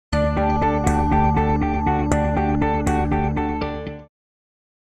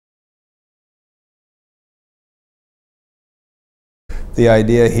The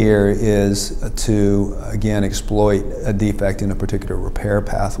idea here is to, again, exploit a defect in a particular repair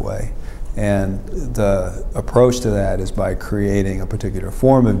pathway. And the approach to that is by creating a particular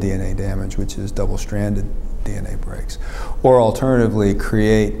form of DNA damage, which is double-stranded DNA breaks. Or alternatively,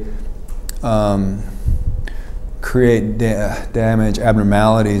 create damage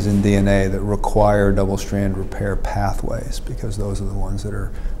abnormalities in DNA that require double-strand repair pathways, because those are the ones that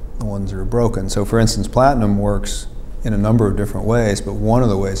are broken. So for instance, platinum works in a number of different ways, but one of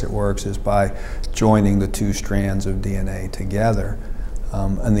the ways it works is by joining the two strands of DNA together.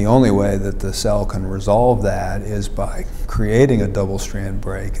 And the only way that the cell can resolve that is by creating a double-strand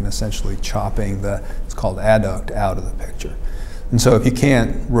break and essentially chopping it's called adduct, out of the picture. And so if you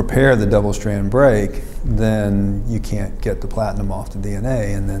can't repair the double-strand break, then you can't get the platinum off the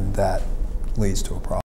DNA, and then that leads to a problem.